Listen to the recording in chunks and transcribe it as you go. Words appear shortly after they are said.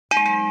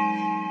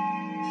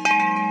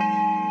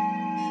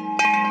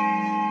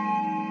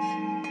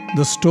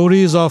The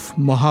stories of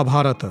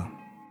Mahabharata,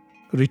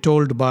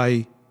 retold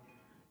by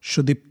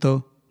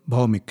Sudipta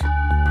Bhaumik.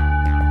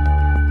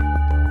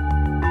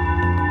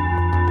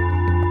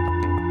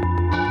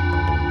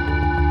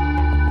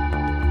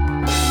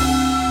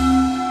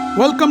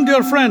 Welcome,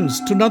 dear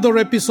friends, to another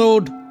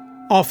episode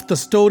of the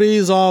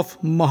stories of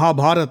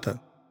Mahabharata.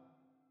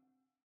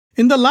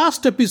 In the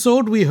last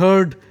episode, we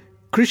heard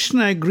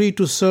Krishna agree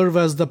to serve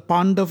as the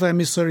Pandava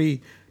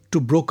emissary to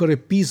broker a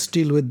peace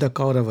deal with the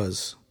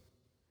Kauravas.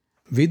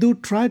 Vidu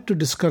tried to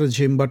discourage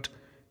him, but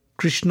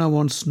Krishna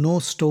wants no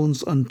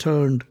stones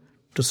unturned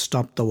to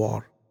stop the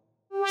war.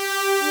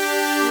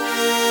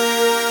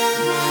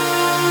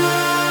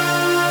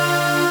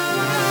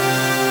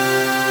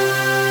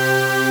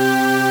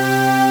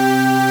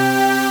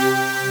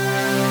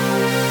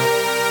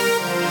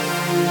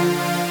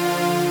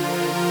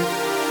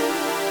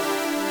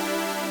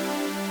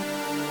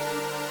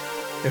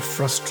 A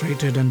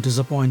frustrated and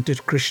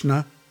disappointed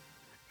Krishna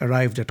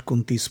arrived at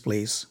Kunti's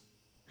place.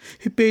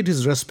 He paid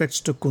his respects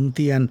to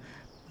Kunti and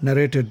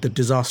narrated the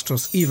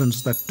disastrous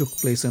events that took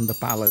place in the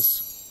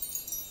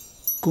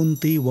palace.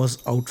 Kunti was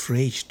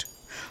outraged.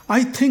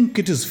 "I think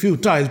it is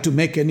futile to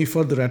make any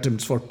further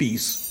attempts for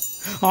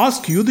peace.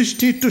 Ask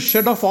Yudhishthir to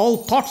shed off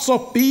all thoughts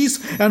of peace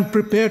and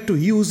prepare to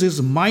use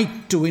his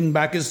might to win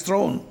back his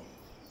throne."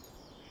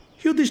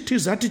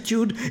 Yudhishthir's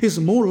attitude is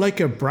more like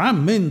a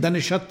Brahmin than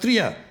a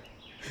Kshatriya.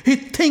 He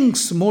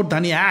thinks more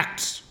than he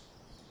acts.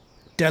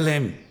 Tell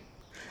him,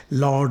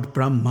 Lord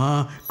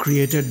Brahma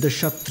created the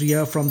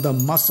Kshatriya from the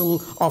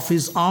muscle of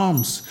his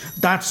arms.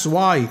 That's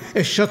why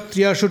a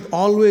Kshatriya should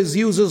always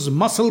use his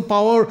muscle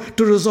power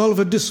to resolve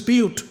a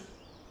dispute.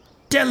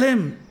 Tell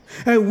him,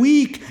 a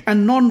weak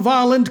and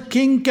non-violent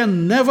king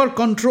can never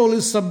control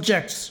his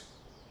subjects.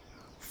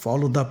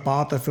 Follow the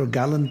path of your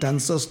gallant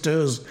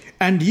ancestors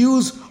and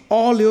use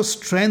all your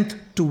strength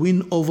to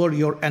win over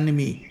your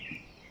enemy.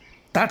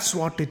 That's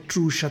what a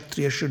true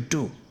Kshatriya should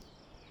do.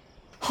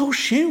 How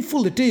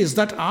shameful it is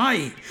that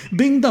I,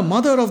 being the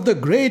mother of the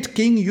great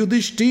King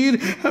Yudhishthir,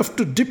 have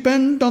to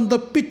depend on the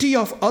pity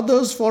of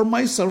others for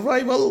my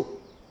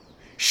survival.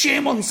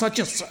 Shame on such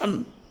a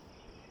son.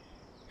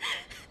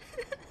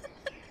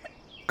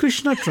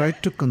 Krishna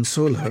tried to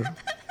console her.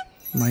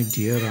 "My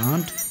dear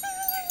aunt,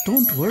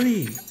 don't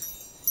worry.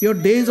 Your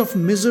days of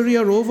misery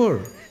are over.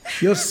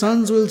 Your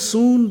sons will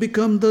soon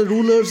become the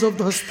rulers of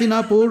the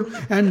Hastinapur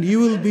and you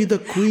will be the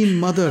queen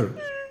mother.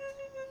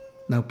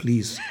 Now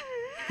please,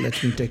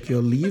 let me take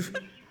your leave.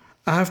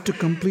 I have to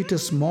complete a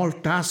small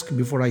task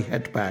before I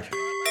head back."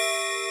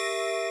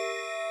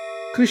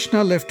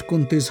 Krishna left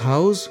Kunti's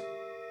house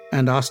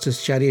and asked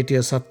his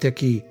charioteer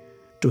Satyaki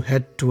to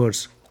head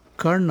towards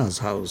Karna's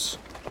house.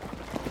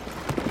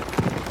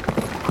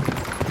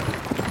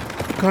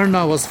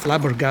 Karna was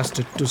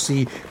flabbergasted to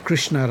see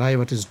Krishna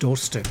arrive at his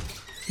doorstep.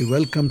 He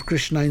welcomed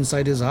Krishna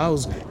inside his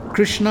house.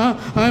 "Krishna,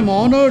 I am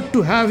honored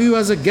to have you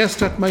as a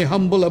guest at my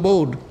humble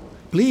abode.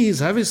 Please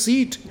have a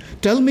seat.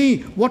 Tell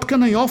me, what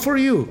can I offer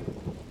you?"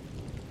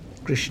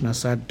 Krishna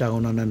sat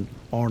down on an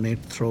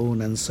ornate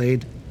throne and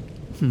said,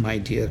 "My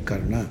dear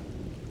Karna,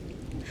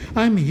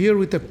 I am here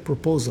with a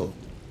proposal.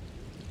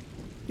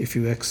 If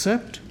you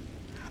accept,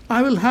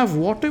 I will have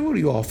whatever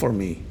you offer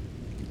me.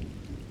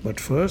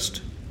 But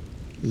first,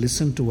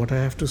 listen to what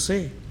I have to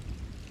say."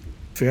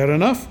 "Fair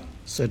enough,"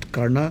 said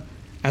Karna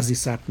as he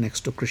sat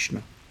next to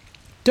Krishna.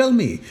 "Tell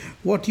me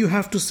what you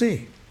have to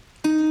say."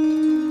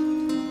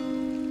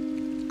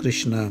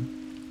 Krishna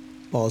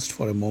paused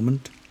for a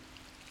moment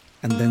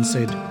and then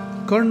said,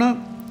 "Karna,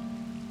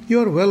 you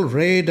are well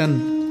read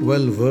and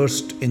well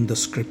versed in the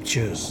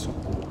scriptures.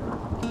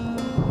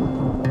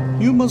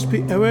 You must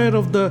be aware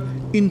of the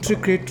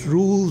intricate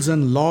rules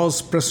and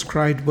laws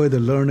prescribed by the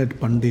learned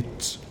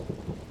Pandits.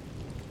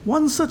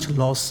 One such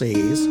law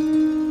says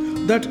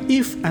that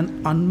if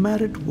an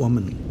unmarried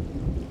woman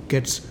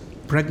gets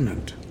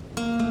pregnant,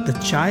 the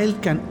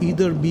child can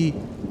either be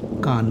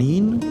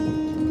Kanin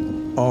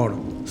or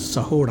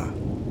Sahoda.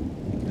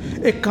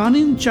 A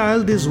Kanin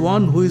child is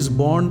one who is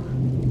born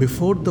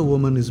before the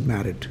woman is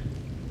married,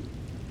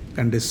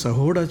 and a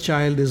Sahoda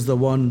child is the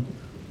one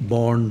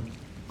born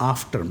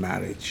after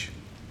marriage.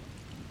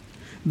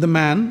 The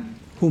man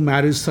who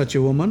marries such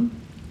a woman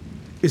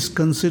is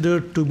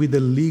considered to be the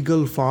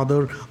legal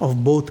father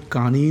of both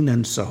Kanin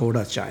and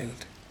Sahoda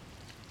child."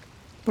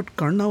 But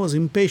Karna was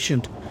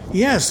impatient.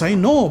 "Yes, I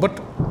know, but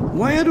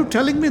why are you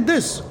telling me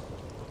this?"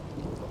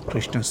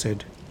 Krishna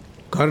said,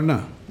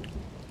 "Karna,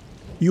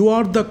 you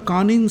are the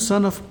Kanin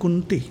son of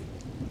Kunti,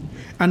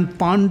 and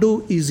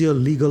Pandu is your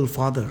legal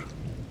father."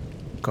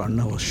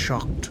 Karna was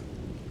shocked.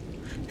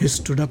 He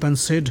stood up and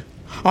said,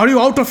 "Are you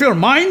out of your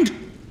mind?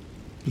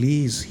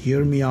 Please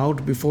hear me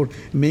out before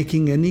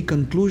making any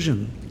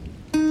conclusion.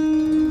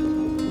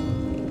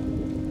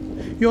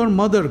 Your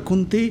mother,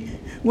 Kunti,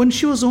 when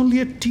she was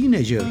only a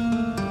teenager,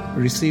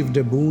 received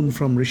a boon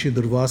from Rishi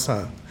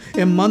Durvasa,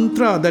 a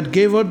mantra that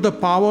gave her the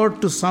power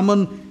to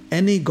summon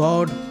any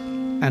god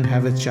and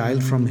have a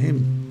child from him.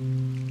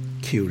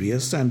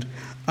 Curious and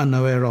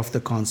unaware of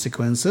the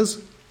consequences,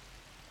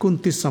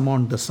 Kunti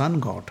summoned the sun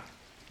god.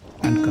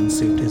 and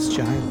conceived his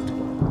child,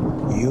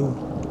 you.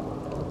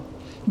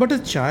 But a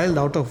child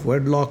out of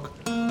wedlock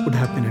would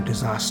have been a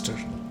disaster.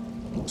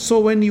 So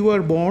when you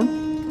were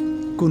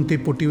born, Kunti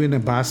put you in a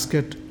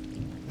basket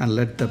and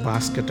let the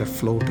basket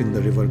afloat in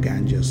the river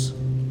Ganges.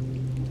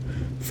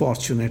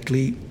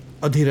 Fortunately,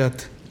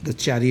 Adhirath, the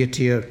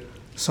charioteer,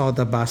 saw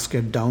the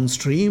basket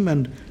downstream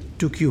and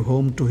took you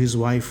home to his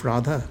wife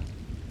Radha.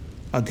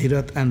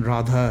 Adhirath and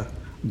Radha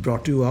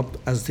brought you up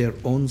as their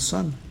own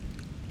son.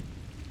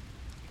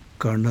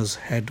 Karna's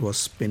head was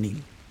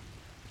spinning.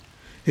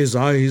 His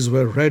eyes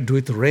were red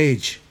with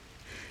rage.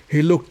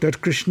 He looked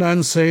at Krishna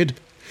and said,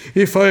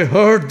 "If I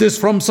heard this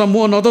from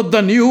someone other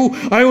than you,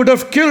 I would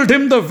have killed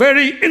him the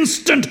very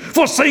instant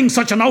for saying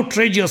such an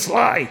outrageous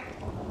lie."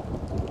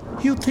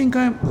 "You think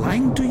I am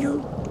lying to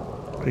you?"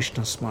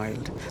 Krishna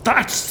smiled.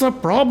 "That's the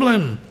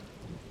problem.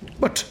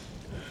 But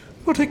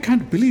I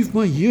can't believe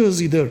my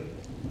ears either."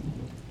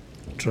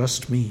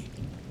 "Trust me,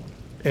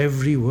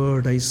 every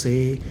word I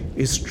say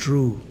is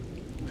true.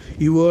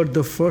 You were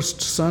the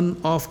first son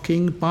of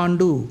King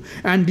Pandu,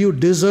 and you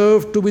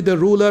deserve to be the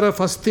ruler of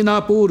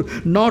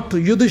Hastinapur, not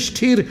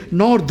Yudhishthir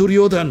nor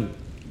Duryodhan."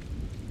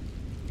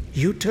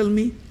 "You tell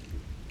me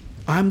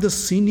I am the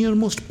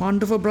senior-most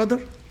Pandava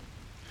brother?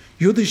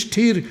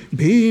 Yudhishthir,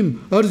 Bhim,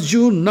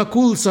 Arjun,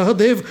 Nakul,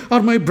 Sahadev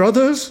are my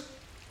brothers?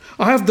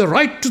 I have the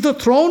right to the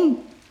throne?"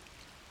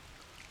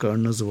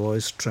 Karna's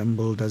voice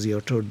trembled as he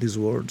uttered these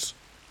words.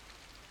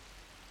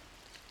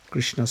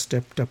 Krishna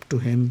stepped up to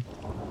him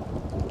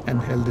and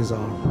held his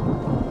arm.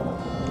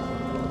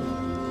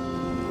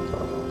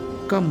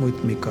 "Come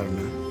with me,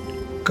 Karna.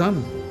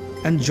 Come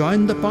and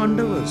join the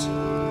Pandavas.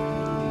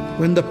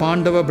 When the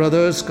Pandava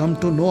brothers come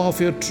to know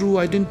of your true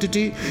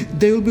identity,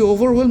 they will be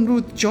overwhelmed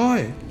with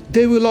joy.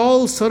 They will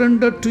all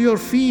surrender to your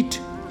feet.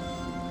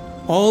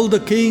 All the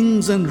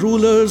kings and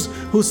rulers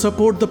who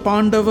support the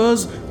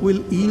Pandavas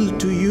will yield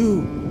to you.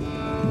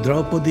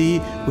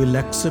 Draupadi will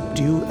accept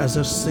you as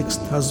her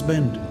sixth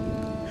husband.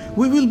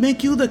 We will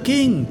make you the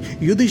king.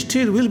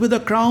 Yudhishthir will be the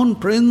crown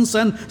prince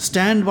and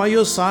stand by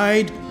your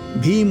side.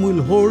 Bhim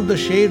will hold the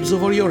shades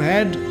over your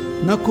head.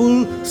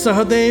 Nakul,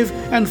 Sahadev,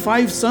 and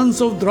 5 sons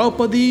of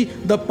Draupadi,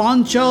 the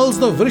Panchals,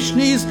 the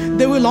Vrishnis,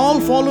 they will all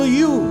follow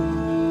you.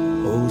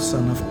 O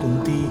son of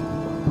Kunti,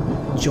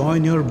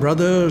 join your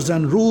brothers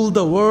and rule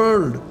the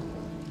world."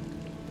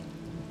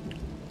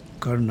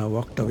 Karna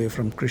walked away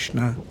from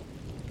Krishna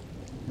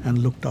and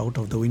looked out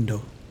of the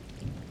window.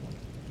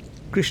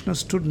 Krishna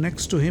stood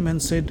next to him and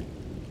said,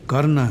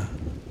 "Karna,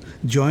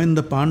 join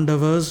the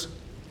Pandavas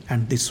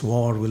and this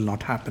war will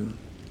not happen.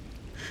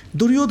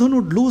 Duryodhan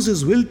would lose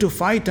his will to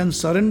fight and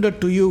surrender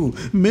to you.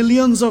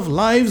 Millions of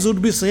lives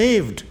would be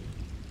saved."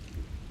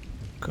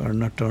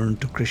 Karna turned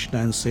to Krishna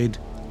and said,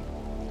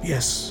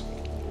 "Yes,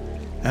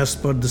 as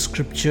per the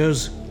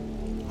scriptures,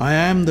 I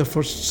am the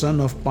first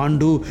son of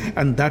Pandu,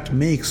 and that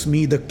makes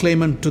me the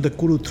claimant to the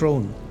Kuru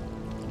throne.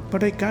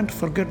 But I can't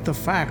forget the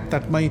fact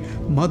that my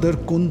mother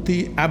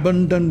Kunti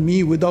abandoned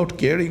me without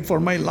caring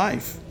for my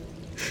life.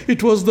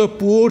 It was the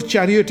poor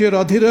charioteer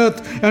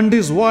Adhirath and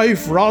his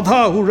wife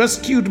Radha who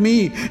rescued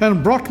me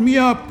and brought me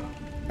up,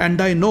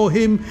 and I know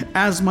him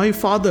as my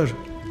father.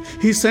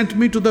 He sent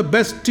me to the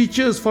best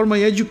teachers for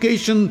my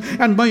education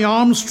and my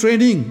arms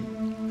training.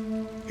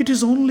 It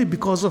is only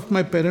because of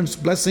my parents'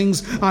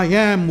 blessings I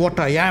am what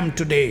I am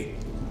today.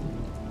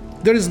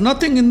 There is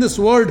nothing in this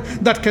world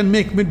that can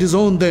make me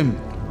disown them.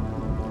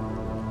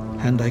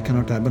 And I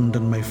cannot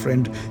abandon my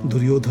friend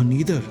Duryodhan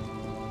either.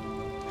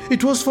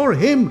 It was for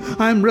him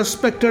I am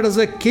respected as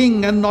a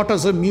king and not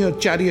as a mere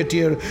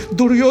charioteer.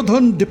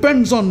 Duryodhan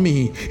depends on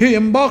me. He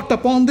embarked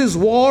upon this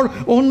war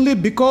only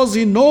because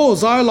he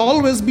knows I'll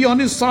always be on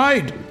his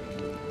side.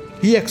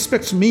 He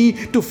expects me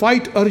to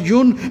fight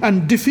Arjun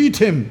and defeat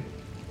him.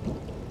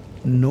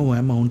 No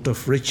amount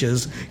of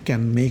riches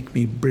can make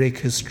me break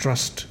his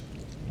trust."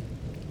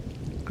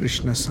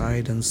 Krishna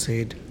sighed and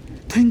said,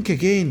 "Think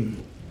again.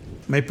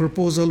 My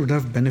proposal would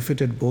have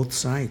benefited both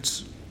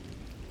sides."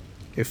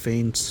 A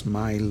faint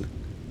smile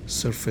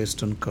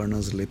surfaced on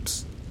Karna's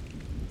lips.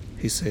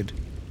 He said,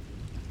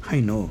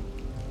 I know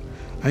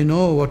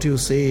what you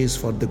say is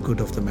for the good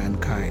of the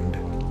mankind.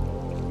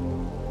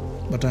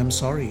 But I'm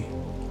sorry.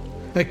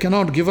 I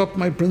cannot give up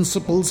my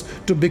principles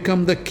to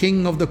become the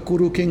king of the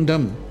Kuru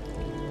kingdom."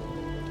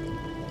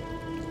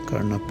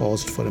 Karna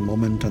paused for a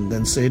moment and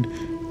then said,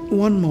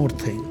 "One more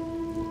thing.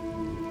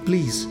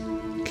 Please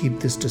keep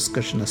this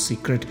discussion a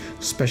secret,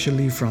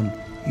 especially from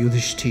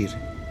Yudhishthir.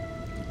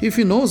 If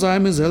he knows I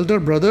am his elder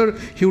brother,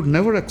 he would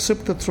never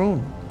accept the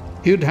throne.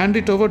 He would hand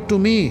it over to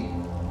me.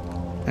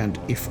 And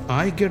if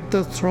I get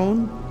the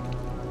throne,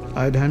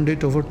 I'd hand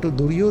it over to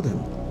Duryodhan.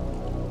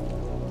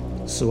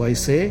 So I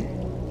say,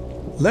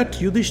 let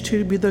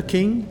Yudhishthir be the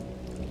king,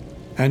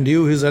 and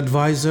you his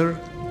advisor,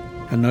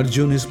 and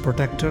Arjun his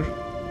protector.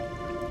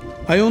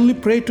 I only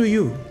pray to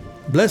you,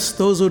 bless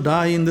those who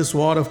die in this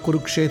war of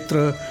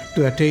Kurukshetra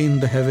to attain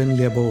the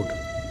heavenly abode."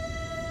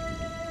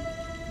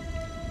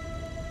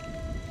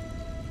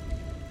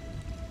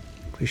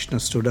 Krishna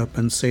stood up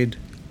and said,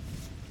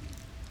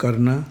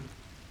 "Karna,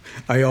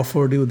 I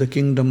offered you the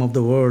kingdom of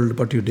the world,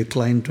 but you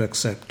declined to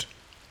accept.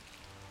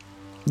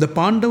 The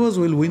Pandavas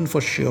will win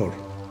for sure.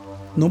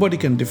 Nobody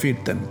can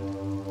defeat them.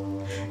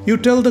 You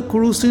tell the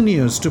Kuru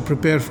seniors to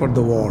prepare for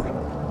the war.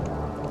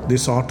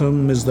 This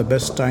autumn is the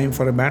best time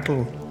for a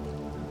battle.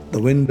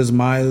 The wind is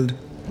mild,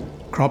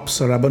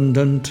 crops are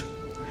abundant,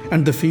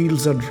 and the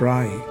fields are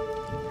dry.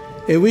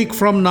 A week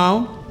from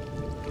now,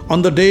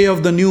 on the day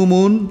of the new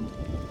moon,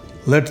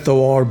 let the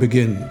war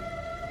begin.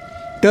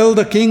 Tell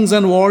the kings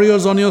and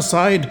warriors on your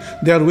side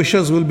their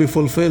wishes will be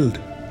fulfilled.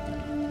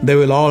 They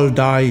will all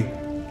die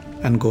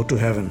and go to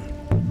heaven.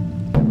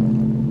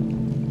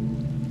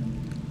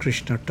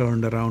 Krishna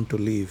turned around to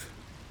leave.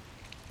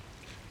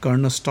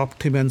 Karna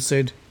stopped him and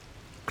said,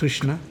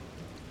 Krishna,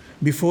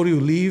 before you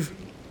leave,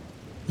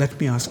 let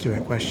me ask you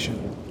a question.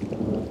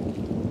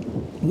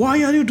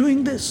 Why are you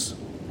doing this?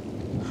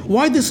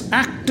 Why this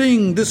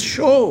acting, this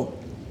show?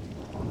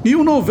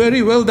 You know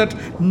very well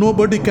that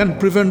nobody can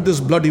prevent this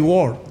bloody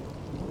war.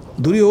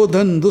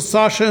 Duryodhan,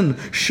 Dusashan,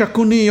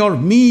 Shakuni or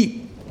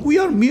me, we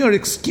are mere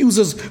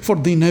excuses for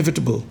the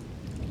inevitable.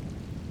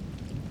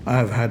 I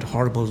have had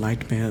horrible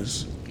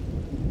nightmares.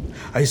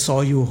 I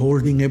saw you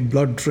holding a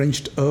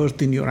blood-drenched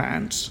earth in your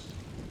hands.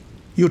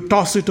 You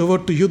toss it over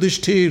to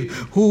Yudhishthir,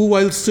 who,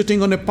 while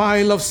sitting on a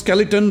pile of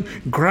skeleton,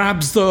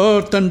 grabs the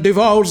earth and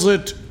devours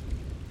it.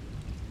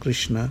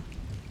 Krishna,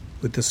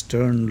 with a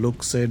stern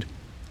look, said,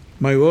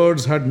 My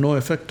words had no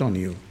effect on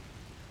you.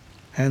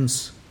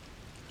 Hence,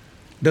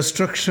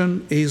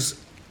 destruction is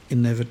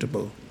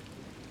inevitable.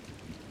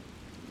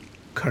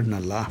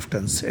 Karna laughed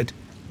and said,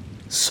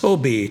 So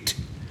be it.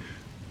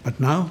 But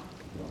now,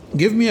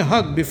 give me a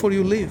hug before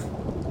you leave.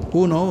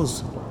 Who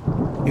knows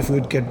if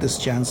we'd get this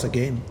chance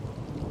again.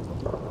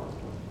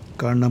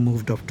 Karna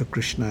moved up to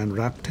Krishna and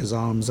wrapped his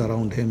arms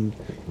around him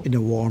in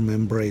a warm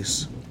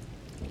embrace.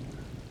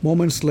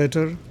 Moments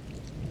later,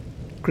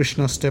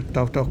 Krishna stepped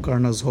out of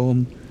Karna's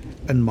home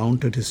and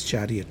mounted his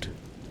chariot.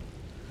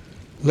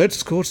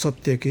 Let's go,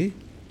 Satyaki.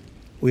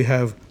 We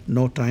have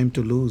no time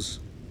to lose.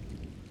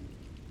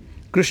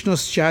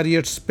 Krishna's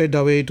chariot sped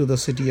away to the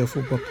city of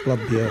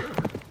Upaplabhya,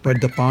 where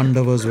the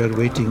Pandavas were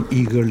waiting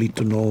eagerly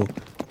to know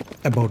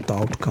about the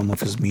outcome of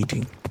his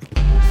meeting.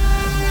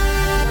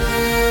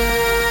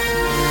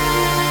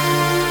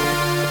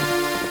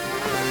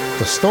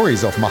 The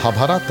Stories of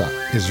Mahabharata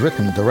is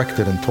written,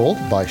 directed and told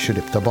by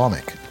Sudipta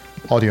Bhawmik.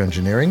 Audio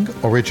engineering,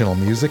 original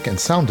music and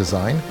sound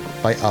design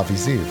by Avi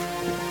Ziv.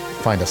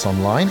 Find us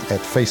online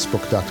at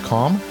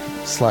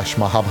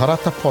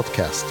facebook.com/Mahabharata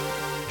podcast.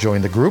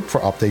 Join the group for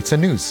updates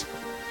and news.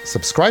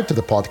 Subscribe to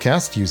the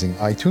podcast using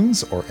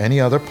iTunes or any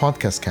other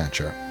podcast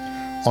catcher.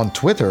 On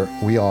Twitter,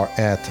 we are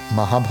at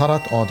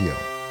Mahabharat Audio.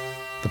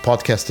 The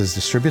podcast is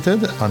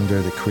distributed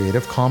under the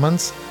Creative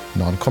Commons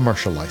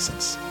non-commercial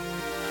license.